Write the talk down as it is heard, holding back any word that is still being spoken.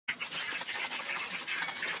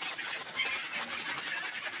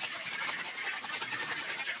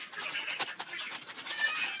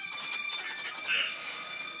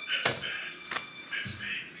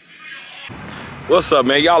What's up,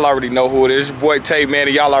 man? Y'all already know who it is. Your boy Tay, man,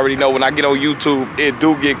 and y'all already know when I get on YouTube, it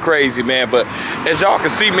do get crazy, man. But as y'all can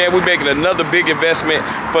see, man, we're making another big investment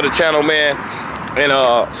for the channel, man.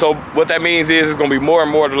 And so what that means is it's gonna be more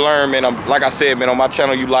and more to learn, man. Like I said, man, on my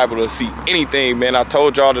channel, you liable to see anything, man. I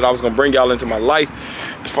told y'all that I was gonna bring y'all into my life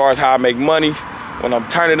as far as how I make money. When I'm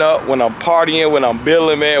turning up, when I'm partying, when I'm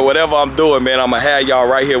billing, man, whatever I'm doing, man, I'm gonna have y'all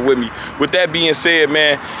right here with me. With that being said,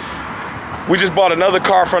 man, we just bought another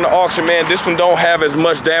car from the auction, man. This one don't have as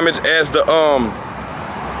much damage as the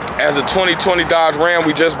 2020 Dodge Ram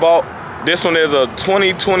we just bought. This one is a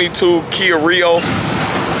 2022 Kia Rio.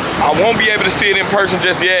 I won't be able to see it in person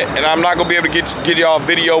just yet, and I'm not gonna be able to get y'all a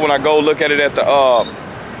video when I go look at it at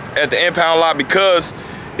the impound lot because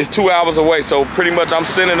it's 2 hours away. So pretty much I'm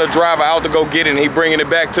sending a driver out to go get it and he bringing it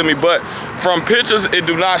back to me. But from pictures, it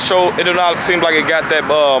do not seem like it got that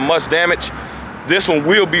much damage. This one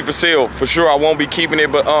will be for sale for sure. I won't be keeping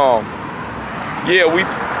it, but yeah,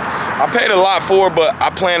 I paid a lot for it, but I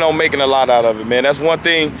plan on making a lot out of it, man. That's one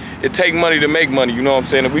thing. It take money to make money, you know what I'm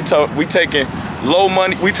saying? And we taking low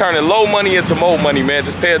money, we turning low money into more money, man.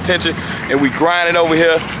 Just pay attention and we grinding over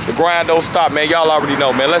here. The grind don't stop, man. Y'all already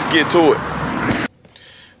know, man. Let's get to it.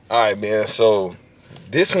 All right, man. So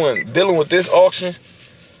this one, dealing with this auction,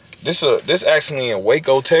 this actually in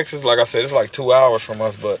Waco, Texas. Like I said, it's like 2 hours from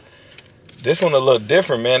us, but this one a little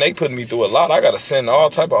different, man. They putting me through a lot. I gotta send all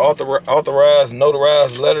type of authorized,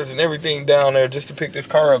 notarized letters and everything down there just to pick this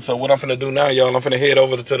car up. So what I'm finna do now, y'all, I'm finna head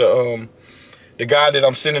over to the guy that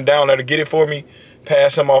I'm sending down there to get it for me,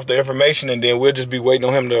 pass him off the information, and then we'll just be waiting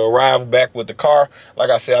on him to arrive back with the car. Like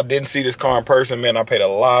I said, I didn't see this car in person, man. I paid a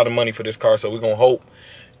lot of money for this car, so we're gonna hope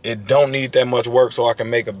it don't need that much work so I can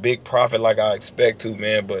make a big profit like I expect to,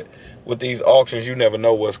 man. But with these auctions, you never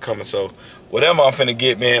know what's coming. So whatever I'm finna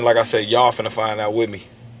get, man, like I said, y'all finna find out with me.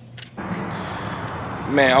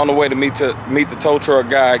 Man, on the way to meet the tow truck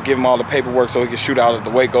guy, give him all the paperwork so he can shoot out at the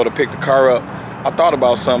Waco to pick the car up. I thought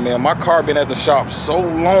about something, man. My car been at the shop so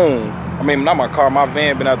long. I mean, not my car, my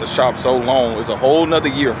van been at the shop so long. It's a whole nother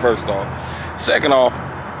year, first off. Second off,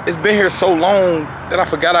 it's been here so long that I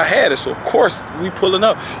forgot I had it. So, of course, we pulling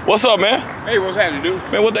up. What's up, man? Hey, what's happening, dude?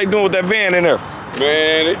 Man, what they doing with that van in there?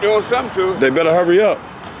 Man, they doing something to it. They better hurry up.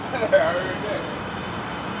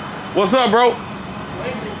 What's up, bro?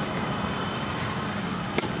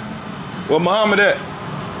 Where Muhammad at?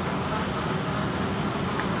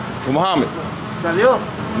 Where Muhammad? Salió.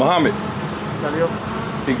 Muhammad. Salió.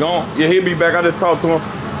 He gone? Yeah, he'll be back. I just talked to him.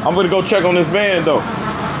 I'm gonna go check on this van, though.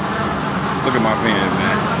 Look at my van,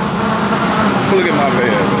 man. Look at my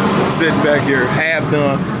van, man. Just sitting back here, half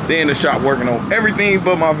done. They in the shop working on everything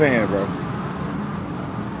but my van, bro.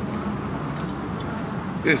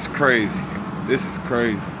 This is crazy. This is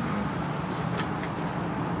crazy.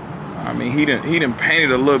 I mean, he done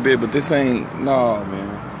painted a little bit, but this ain't, no,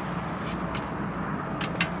 man.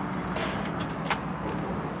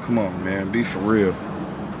 Come on, man, be for real.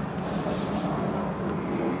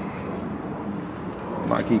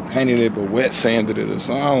 Like he painted it, but wet sanded it or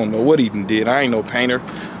something. I don't know what he did. I ain't no painter,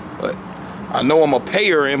 but I know I'm a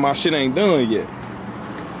payer and my shit ain't done yet.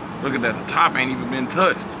 Look at that, the top ain't even been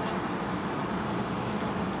touched.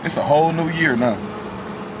 It's a whole new year now.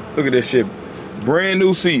 Look at this shit. Brand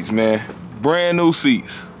new seats, man. Brand new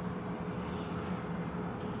seats.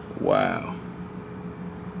 Wow.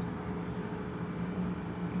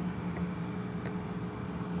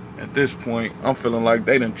 At this point, I'm feeling like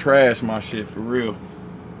they done trashed my shit for real.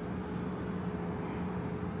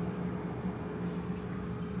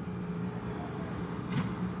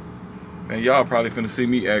 Man, y'all probably finna see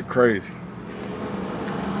me act crazy.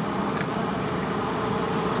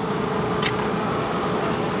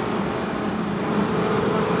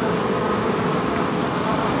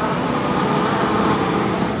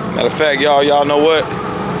 Matter of fact, y'all know what?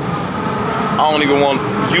 I don't even want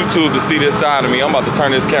YouTube to see this side of me. I'm about to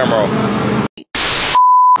turn this camera off.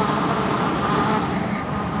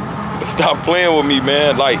 Stop playing with me,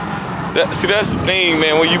 man. Like, see, that's the thing,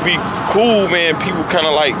 man. When you be cool, man, people kind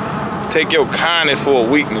of like take your kindness for a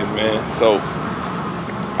weakness, man. So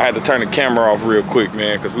I had to turn the camera off real quick,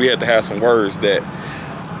 man, because we had to have some words that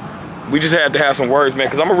we just had to have some words, man,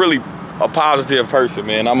 because I'm a positive person,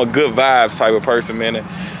 man. I'm a good vibes type of person, man.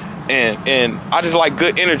 And I just like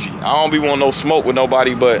good energy. I don't be wanting no smoke with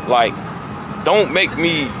nobody, but like, don't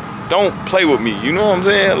play with me. You know what I'm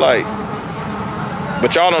saying? Like,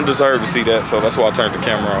 but y'all don't deserve to see that, so that's why I turned the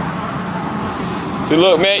camera off. See,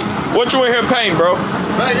 look, man, what you in here painting, bro?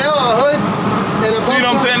 Right now, a hood and a see what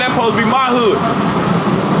I'm saying? That supposed to be my hood.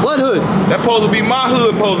 What hood? That supposed to be my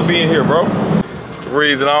hood, supposed to be in here, bro. It's the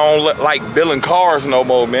reason I don't like billing cars no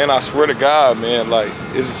more, man. I swear to God, man. Like,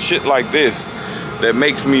 it's shit like this. that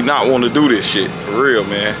makes me not want to do this shit. For real,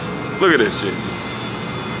 man. Look at this shit.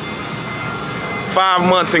 5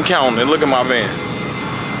 months and counting, and look at my van.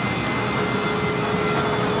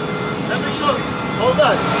 Let me show you. Hold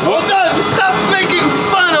on. Hold on. Stop making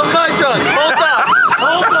fun of my truck. Hold on.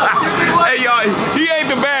 Hold on. Hey y'all, he ain't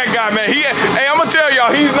the bad guy, man. Hey, I'm gonna tell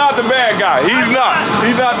y'all, he's not the bad guy. He's not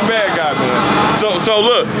the bad guy, man. So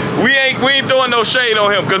look, we ain't throwing no shade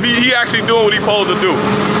on him because he actually doing what he supposed to do.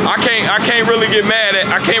 I can't really get mad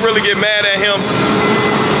at him.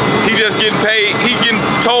 He just getting paid. He getting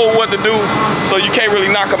told what to do, so you can't really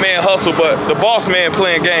knock a man hustle. But the boss man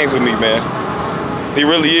playing games with me, man. He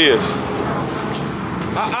really is.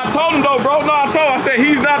 I told him though, bro. No, I said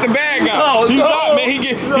he's not the bad guy. He's not, man. He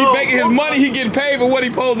making his money. He getting paid for what he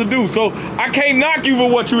supposed to do. So I can't knock you for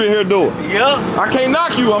what you in here doing. Yeah. I can't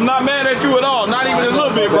knock you. I'm not mad at you at all. Not even a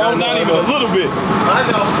little bit, bro. Not even a little bit. I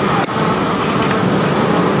know.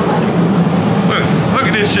 Look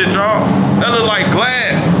at this shit, y'all. That look like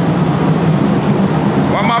glass.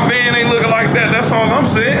 Why my van ain't looking like that? That's all I'm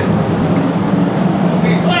saying.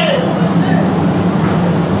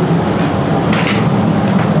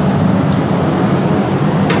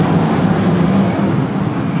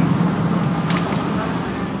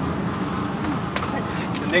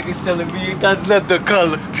 Niggas telling me that's not the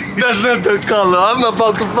color. That's not the color. I'm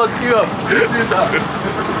about to fuck you up.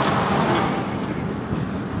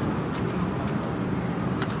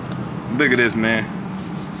 Look at this, man.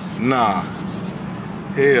 Nah.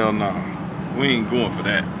 Hell nah. We ain't going for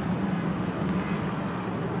that.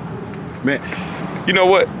 Man, you know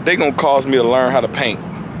what? They gonna cause me to learn how to paint.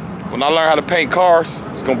 When I learn how to paint cars,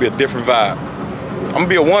 it's gonna be a different vibe. I'm gonna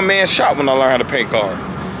be a one-man shop when I learn how to paint cars.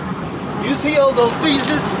 You see all those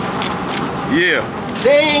pieces? Yeah.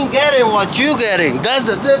 They ain't getting what you getting. That's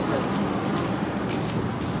the difference.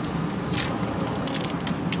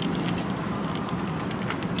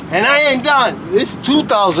 And I ain't done. It's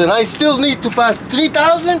 2,000. I still need to pass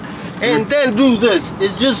 3,000 and then do this.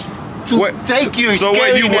 It's just to take your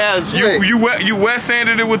scary ass way. You wet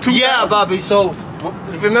sanded it with 2,000? Yeah, Bobby. So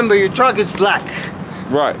remember, your truck is black.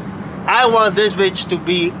 Right. I want this bitch to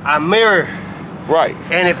be a mirror. Right.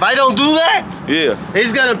 And if I don't do that, yeah,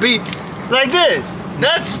 it's gonna be like this.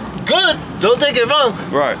 That's good. Don't take it wrong.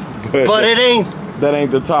 Right. But it ain't. That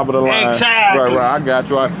ain't the top of the line. Exactly. Right. I got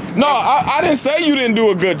you. No, I didn't say you didn't do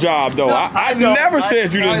a good job, though. No, I never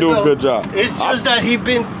said you didn't do a good job. It's just that he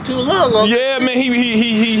been too long. On yeah, man.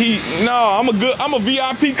 No, I'm a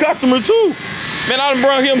VIP customer too. Man, I done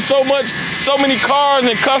brought him so many cars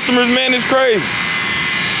and customers. Man, it's crazy.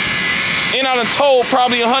 And I done told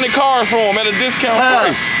probably 100 cars for him at a discount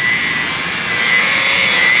price.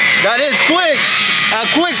 That is quick. A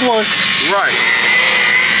quick one. Right.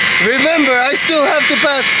 Remember, I still have to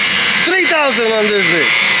pass 3,000 on this bitch.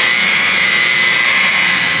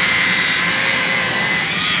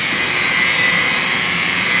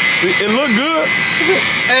 See, it look good.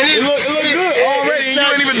 And it look good already, and you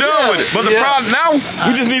ain't even done with it. But the problem now,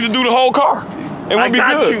 we just need to do the whole car, and we'll be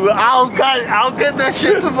good. You. I'll get that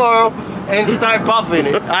shit tomorrow and start buffing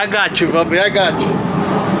it. I got you, Bubby. I got you.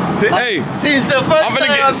 Hey, see, it's the first time.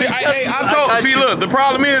 Look, the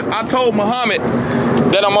problem is, I told Muhammad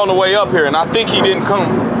that I'm on the way up here, and I think he didn't come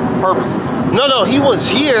purposely. No, he was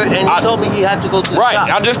here, and he told me he had to go to the shop.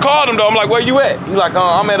 I just called him though. I'm like, where you at? He's like,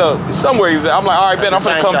 I'm at somewhere. He was at. I'm like, all right, bet I'm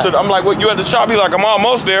finna come to. I'm like, what? You at the shop? He's like, I'm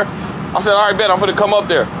almost there. I said, all right, bet I'm finna come up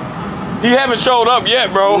there. He haven't showed up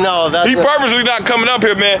yet, bro. No, he purposely not coming up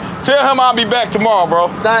here, man. Tell him I'll be back tomorrow,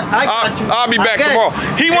 bro. I got you. I'll be back tomorrow.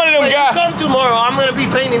 He one of them guys. Come tomorrow. I'm gonna be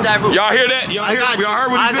painting that roof. Y'all hear that? Y'all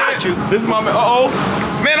heard what he said? I got you. This is my man.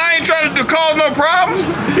 Man, I ain't trying to cause no problems.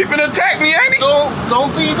 He finna attack me, ain't he?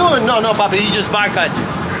 Don't be doing. No, Bobby. He just boycott you.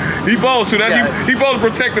 He supposed to. He supposed to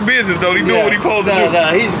protect the business though. He doing what he supposed to do.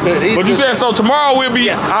 No, he's good. But you said so tomorrow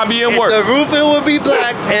I'll be in work. The roof it will be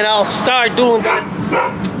black, and I'll start doing that.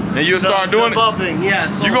 And you'll start doing it? Buffing,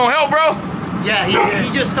 yeah. So, you gonna help, bro? Yeah,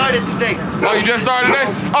 he just started today. Oh, you just started today?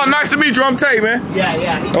 Oh, nice to meet you. I'm Tay, man.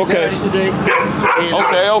 Yeah. He started today.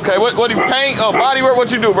 Okay. What do you paint? Oh, body work?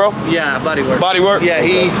 What you do, bro? Yeah, body work. Body work? Yeah,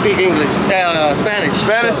 he speak English. Spanish.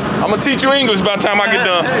 Spanish? So. I'm gonna teach you English by the time I get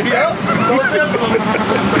done.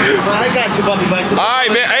 I got you, Bobby. All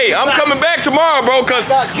right, man. Hey, I'm coming back tomorrow, bro, because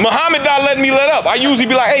Muhammad not letting me let up. I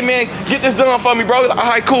usually be like, hey, man, get this done for me, bro. All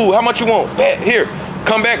right, cool. How much you want? Here.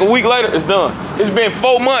 Come back a week later, it's done. It's been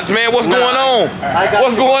 4 months, man. What's going on?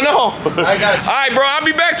 What's going on? I got you. All right, bro. I'll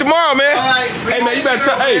be back tomorrow, man. All right. Hey, man, you better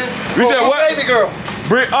tell. Hey, you said what? Baby girl.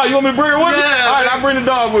 Oh, you want me to bring her with me? Yeah. All right, I'll bring the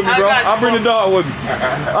dog with me, bro. I'll bring the dog with me.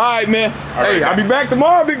 All right, man. Hey, I'll be back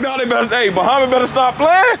tomorrow, big dog. Hey, Muhammad better stop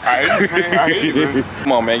playing.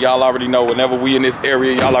 Come on, man. Y'all already know whenever we in this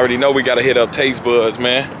area, y'all already know we got to hit up Taste Buds,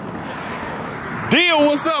 man. Deal,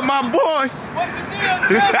 what's up, my boy? What's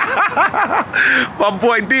the deal, My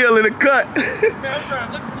boy Deal in the cut. man? I'm trying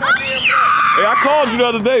to look for my damn bag. Hey, I called you the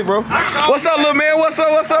other day, bro. What's up, little man? What's up,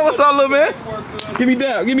 little man? Give me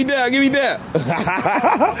that, give me that, give me that.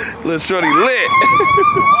 Little shorty lit.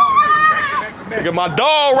 Look at my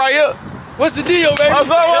dog right here. What's the deal, baby? What's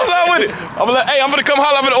up with it? I'm gonna come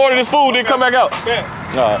holler, I'm gonna order this food, then come back out. Man.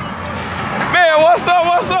 Man, what's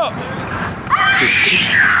up?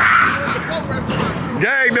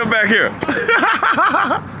 Gang them back here.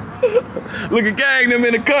 Look at gang them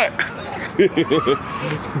in the cut.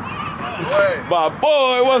 My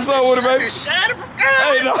boy, what's up with it, baby?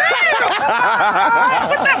 Hey, no.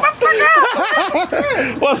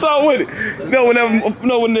 What's up with it?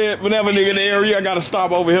 Whenever nigga in the area, I gotta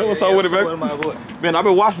stop over here. What's up with it, baby? Man, I've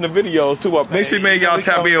been watching the videos too. Make sure, man, y'all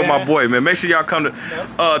tap in with my boy, man. Make sure y'all come to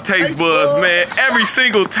Taste Buds, man. Every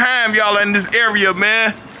single time y'all are in this area,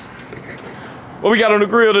 man. What we got on the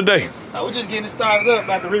grill today? We're just getting it started up.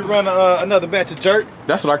 About to rerun another batch of jerk.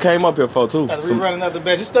 That's what I came up here for too. About to rerun another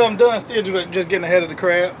batch. It's still done. Still just getting ahead of the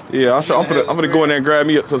crowd. Yeah, I'm gonna go in there and grab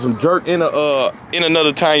me some jerk in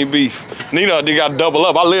another tiny beef. You know, they got to double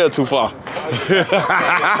up. I live too far.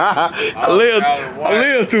 I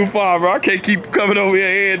live too far, bro. I can't keep coming over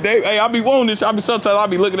here every day. Hey, I be wanting this. Sometimes I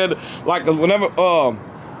be looking at it like whenever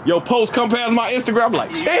your post come past my Instagram, I'm like,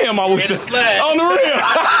 damn, I wish this on the real.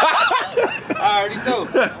 I already know.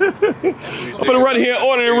 I'm gonna run here and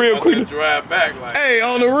order it real quick. Drive back like. Hey,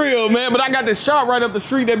 on the real, man. But I got this shop right up the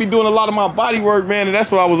street that be doing a lot of my body work, man, and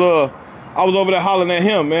that's what I was over there hollering at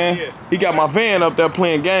him, man. Yeah. He got my van up there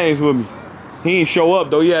playing games with me. He ain't show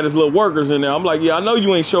up though. He had his little workers in there. I'm like, yeah, I know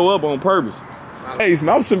you ain't show up on purpose. Hey, man,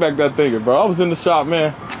 I was sitting back there thinking, bro. I was in the shop,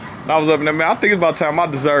 man. And I was up in there, man. I think it's about time I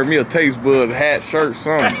deserve me a Taste Buds hat, shirt,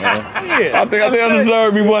 something, man. Yeah. I think I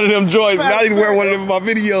deserve me one of them joints, man. I need to wear one of them in my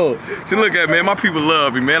video. See, look at me, man. My people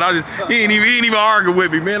love me, man. He ain't even arguing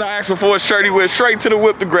with me, man. I asked him for a shirt. He went straight to the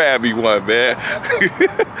whip to grab me one, man.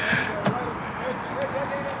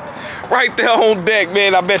 Right there on deck,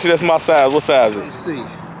 man. I bet you that's my size. What size is it? Let's see.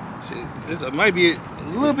 This might be a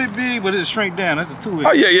little bit big, but it'll shrink down. That's a 2X.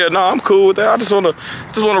 Oh yeah, no, I'm cool with that. I just wanna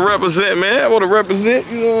represent, man. I wanna represent,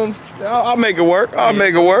 you know. I'll make it work. I'll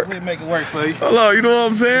make it work. We'll make it work for you. Hello, you know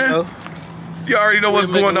what I'm saying? You know? You already know what's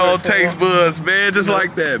going on, Taste Buds, man. Just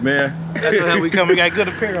like that, man. That's how we come. We got good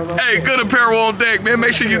apparel on Hey, deck. good apparel on deck, man.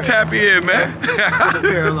 Make sure you tap in, man. Good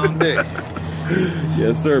apparel on deck.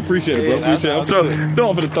 Yes, sir. Appreciate it, bro. Yeah, Appreciate it. I'm that's so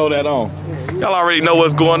don't for to throw that on. Y'all already know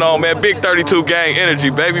what's going on, man. Big 32 gang energy,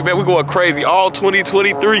 baby. Man, we going crazy all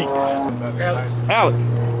 2023. Alex,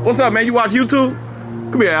 what's up, man? You watch YouTube?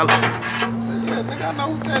 Come here, Alex. Yeah, nigga, I know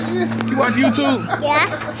what that is. You watch YouTube?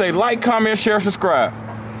 Yeah. Say like, comment, share, subscribe.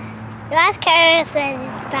 Your parents said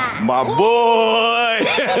stop. My boy.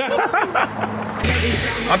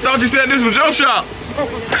 I thought you said this was your shop. I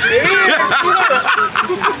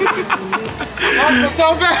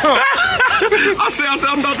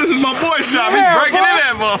thought this was my boy's shop. He's breaking in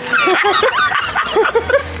that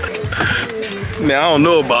motherfucker. Man, I don't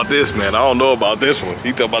know about this, man. I don't know about this one.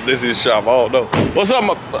 He talking about this is his shop. I don't know. What's up,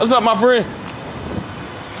 my friend?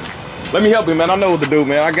 Let me help you, man. I know what to do,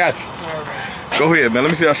 man. I got you. Go ahead, man.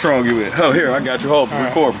 Let me see how strong you is. Oh, here, I got you. Hold on.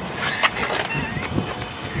 Record me.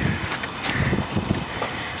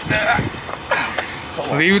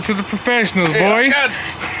 Leave it to the professionals, Yeah, boy. I got you.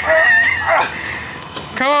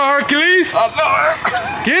 Come on, Hercules. I know.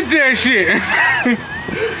 Get that shit.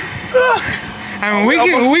 I mean,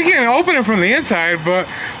 we can open it from the inside, but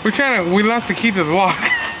we lost the key to the lock.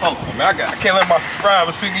 Oh, man, I can't let my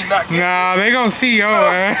subscribers see me not get. Nah, they gonna see yo,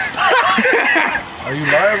 man. Are you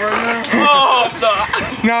live right now? Oh, no.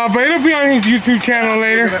 Nah, but it'll be on his YouTube channel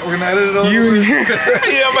later. We're gonna edit it on.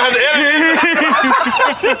 Yeah, I'm about to edit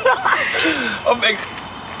it. I'll make.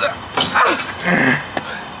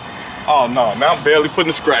 Oh no, man, I'm barely putting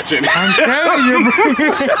a scratch in it. I'm telling you,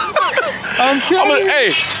 bro.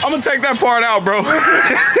 Hey, I'm gonna take that part out, bro.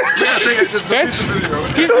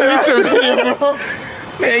 Just delete the video, bro.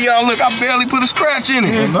 Man, y'all look, I barely put a scratch in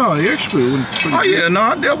it. No, you actually pretty Oh yeah, no,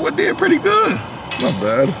 I did pretty good. Not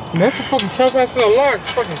bad. That's a fucking tough ass little lock.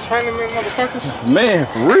 Fucking Chinaman motherfuckers. Man,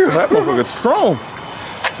 for real, that motherfucker's strong.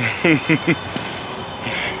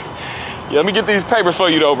 Yeah, let me get these papers for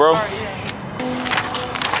you though, bro.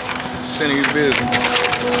 Sending you business.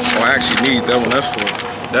 Oh, I actually need that one.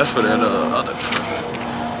 That's for that other truck.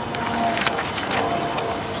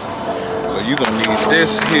 So you're gonna need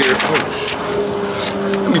this here.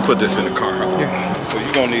 Oh, let me put this in the car. Yeah. So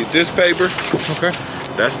you're gonna need this paper. Okay.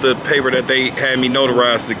 That's the paper that they had me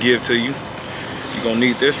notarized to give to you. You're gonna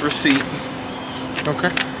need this receipt.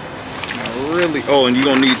 Okay. Really? Oh, and you're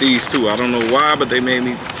gonna need these too. I don't know why, but they made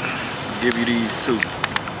me give you these too.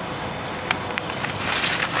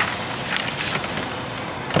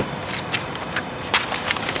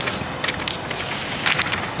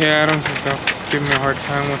 Yeah, I don't think they'll give me a hard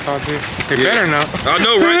time with all this. They better not. I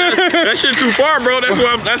know, right? That shit too far, bro.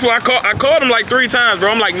 That's why I called him like 3 times, bro.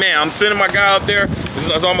 I'm like, man, I'm sending my guy up there.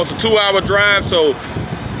 It's almost a 2-hour drive, so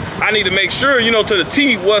I need to make sure, you know, to the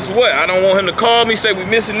T what's what. I don't want him to call me, say we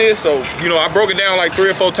missing this. So, you know, I broke it down like 3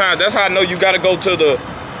 or 4 times. That's how I know you got to go to the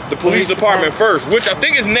police department first, which I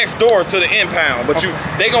think is next door to the impound. But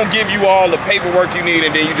they gonna give you all the paperwork you need,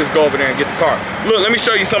 and then you just go over there and get the car. Look, let me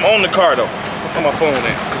show you something on the car though. On my phone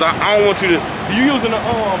there, cause I don't want you to. You using the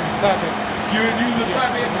flatbed? You using the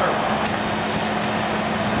flatbed?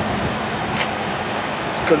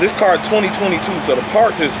 Cause this car 2022, so the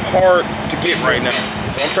parts is hard to get right now.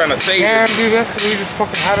 So I'm trying to save Damn, it. dude, that's the we just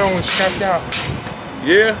fucking had it when we scrapped out.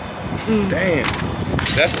 Yeah. Damn.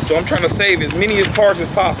 So I'm trying to save as many as parts as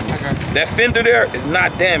possible. Okay. That fender there is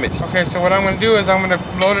not damaged. Okay, so what I'm gonna do is I'm gonna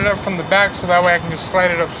load it up from the back so that way I can just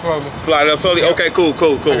slide it up slowly. Slide it up slowly? Okay, cool.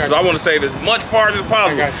 Cause I want to save as much parts as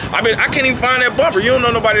possible. I can't even find that bumper. You don't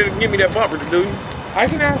know nobody to give me that bumper, do you? I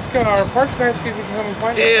can ask our parts guy see if he can help me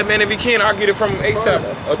find it. Yeah, man, if he can, I'll get it from ASAP.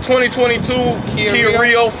 A 2022 Kia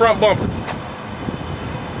Rio front bumper.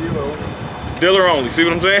 Dealer only, see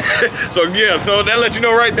what I'm saying? So yeah, so that let you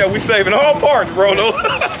know right there, we saving all parts, bro, though.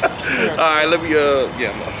 Alright, let me,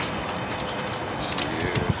 yeah.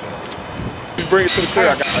 Just bring it to the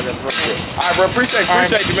crib, I got it right here. Alright, bro, appreciate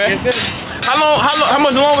you, man. Yes, How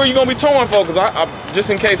much longer are you gonna be towing for? Cause I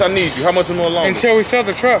just in case I need you, how much more longer? until we sell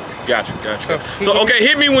the truck. Got you. So okay,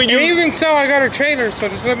 hit me when you... And even so, I got a trailer, so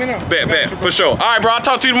just let me know. Bet, for sure. Alright, bro, I'll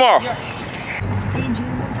talk to you tomorrow. Yeah.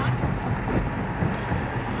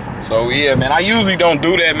 So yeah, man, I usually don't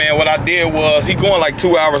do that, man. What I did was, he going like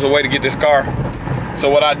 2 hours away to get this car. So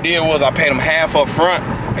what I did was I paid him half up front.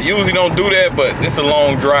 I usually don't do that, but it's a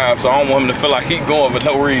long drive, so I don't want him to feel like he going for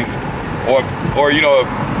no reason. Or you know,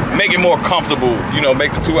 make it more comfortable, you know,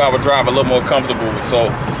 make the 2-hour drive a little more comfortable. So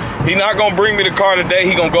he not gonna bring me the car today.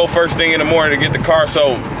 He gonna go first thing in the morning to get the car.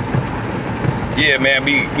 So yeah, man,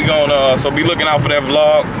 we gonna so be looking out for that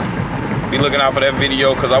vlog. Be looking out for that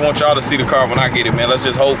video, because I want y'all to see the car when I get it, man. Let's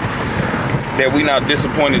just hope that we not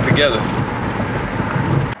disappointed together.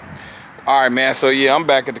 All right, man, so yeah, I'm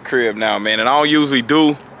back at the crib now, man, and I don't usually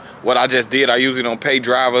do what I just did. I usually don't pay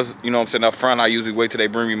drivers, you know what I'm saying, up front. I usually wait till they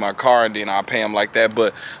bring me my car, and then I'll pay them like that.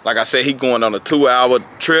 But like I said, he going on a 2-hour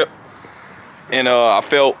trip, and I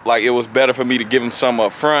felt like it was better for me to give him some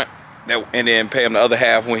up front and then pay him the other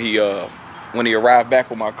half when he arrived back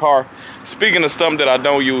with my car. Speaking of something that I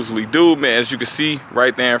don't usually do, man, as you can see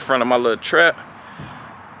right there in front of my little trap,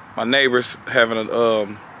 my neighbors having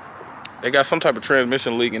a, they got some type of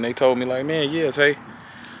transmission leak, and they told me like, man, yeah, Tay,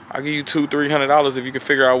 I'll give you $200-300 if you can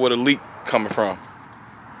figure out where the leak coming from.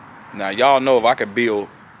 Now, y'all know if I could build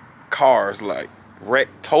cars, like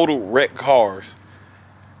total wreck cars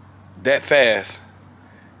that fast,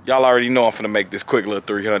 y'all already know I'm finna make this quick little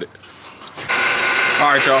 300.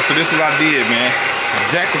 All right, y'all, so this is what I did, man. I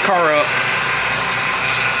jacked the car up,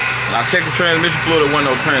 and I checked the transmission fluid. There wasn't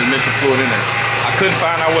no transmission fluid in there. I couldn't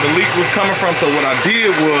find out where the leak was coming from, so what I did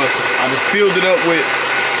was I just filled it up with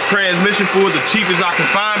transmission fluid, the cheapest I can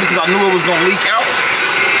find, because I knew it was gonna leak out.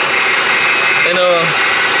 And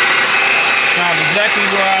found exactly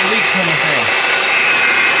where our leak coming from.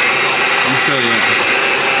 Let me show you.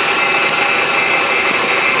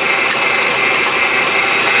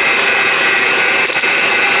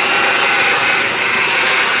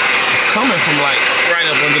 Coming from like right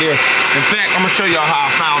up under there. In fact, I'm gonna show y'all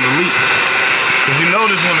how I found the leak. Cause you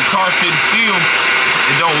notice when the car's sitting still,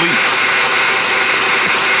 it don't leak.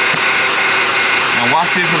 Now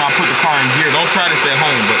watch this when I put the car in gear. Don't try this at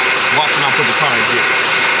home, but watch when I put the car in gear.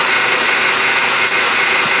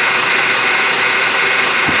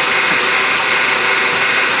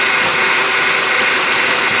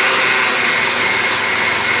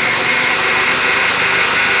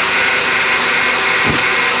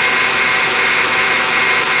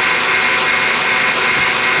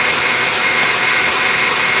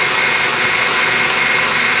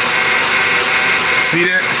 See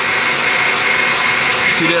that?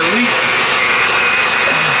 See that leak?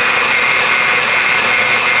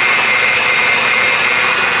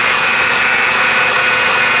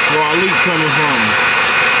 Where our leak coming from?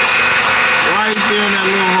 Right there in that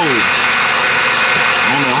little hole. I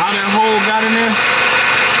don't know how that hole got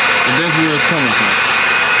that's where it's coming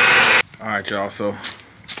from. All right, y'all. So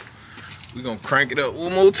we're gonna crank it up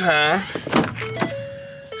one more time.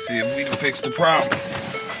 See if we can fix the problem.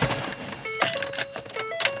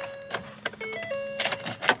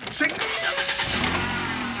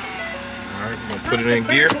 All right, we're gonna put it in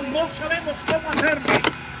gear.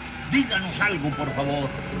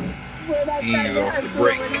 Ease off the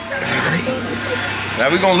brake. Alright. Now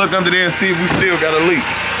we're gonna look under there and see if we still got a leak.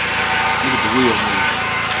 Look at the wheel move.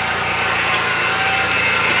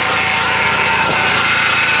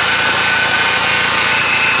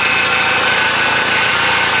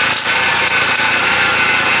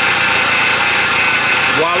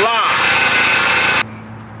 Voila!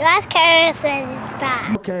 Your camera says it's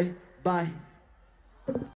time. Okay, bye.